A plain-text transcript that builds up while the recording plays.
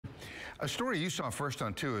A story you saw first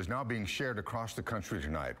on 2 is now being shared across the country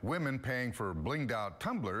tonight. Women paying for blinged out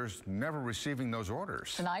tumblers, never receiving those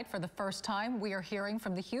orders. Tonight, for the first time, we are hearing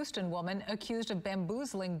from the Houston woman accused of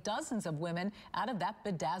bamboozling dozens of women out of that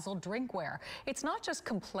bedazzled drinkware. It's not just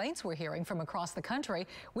complaints we're hearing from across the country.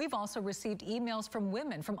 We've also received emails from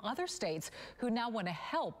women from other states who now want to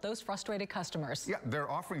help those frustrated customers. Yeah,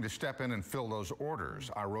 they're offering to step in and fill those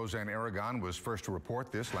orders. Our Roseanne Aragon was first to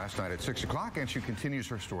report this last night at 6 o'clock, and she continues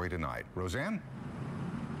her story tonight. Roseanne?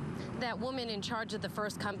 That woman in charge of the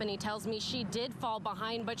first company tells me she did fall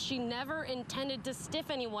behind, but she never intended to stiff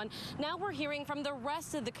anyone. Now we're hearing from the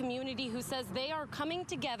rest of the community who says they are coming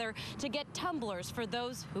together to get tumblers for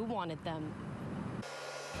those who wanted them.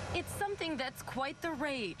 It's something that's quite the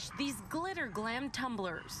rage, these glitter glam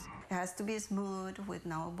tumblers. It has to be smooth with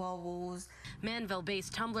no bubbles.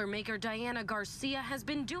 Manville-based tumbler maker Diana Garcia has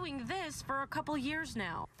been doing this for a couple years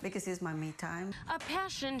now. Because it's my me time. A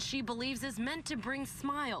passion she believes is meant to bring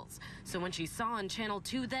smiles. So when she saw on Channel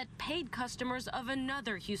 2 that paid customers of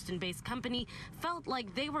another Houston-based company felt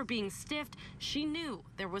like they were being stiffed, she knew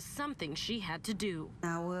there was something she had to do.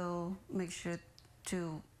 I will make sure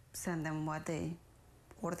to send them what they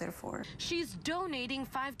order for. She's donating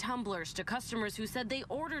 5 tumblers to customers who said they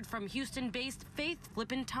ordered from Houston-based Faith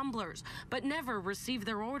Flippin' Tumblers, but never received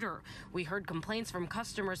their order. We heard complaints from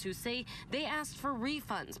customers who say they asked for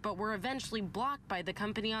refunds, but were eventually blocked by the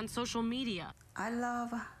company on social media. I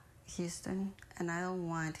love Houston, and I don't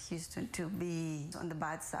want Houston to be on the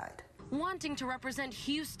bad side. Wanting to represent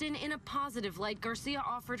Houston in a positive light, Garcia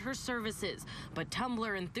offered her services, but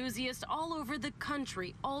tumbler enthusiasts all over the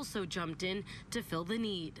country also jumped in to fill the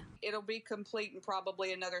need. It'll be complete in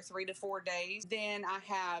probably another 3 to 4 days. Then I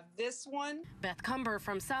have this one. Beth Cumber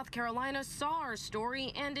from South Carolina saw our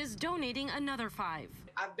story and is donating another 5.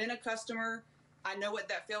 I've been a customer. I know what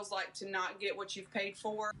that feels like to not get what you've paid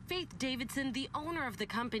for. Faith Davidson, the owner of the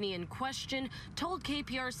company in question, told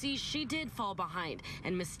KPRC she did fall behind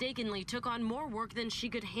and mistakenly took on more work than she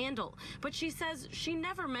could handle. But she says she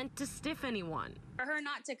never meant to stiff anyone. For her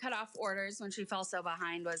not to cut off orders when she fell so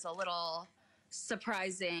behind was a little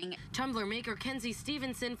surprising. Tumbler maker Kenzie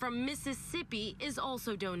Stevenson from Mississippi is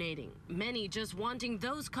also donating. Many just wanting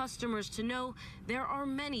those customers to know there are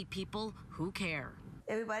many people who care.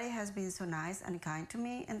 Everybody has been so nice and kind to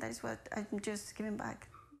me, and that's what I'm just giving back.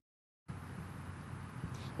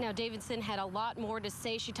 Now, Davidson had a lot more to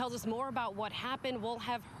say. She tells us more about what happened. We'll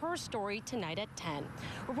have her story tonight at 10.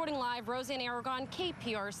 Reporting live, Roseanne Aragon,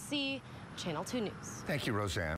 KPRC, Channel 2 News. Thank you, Roseanne.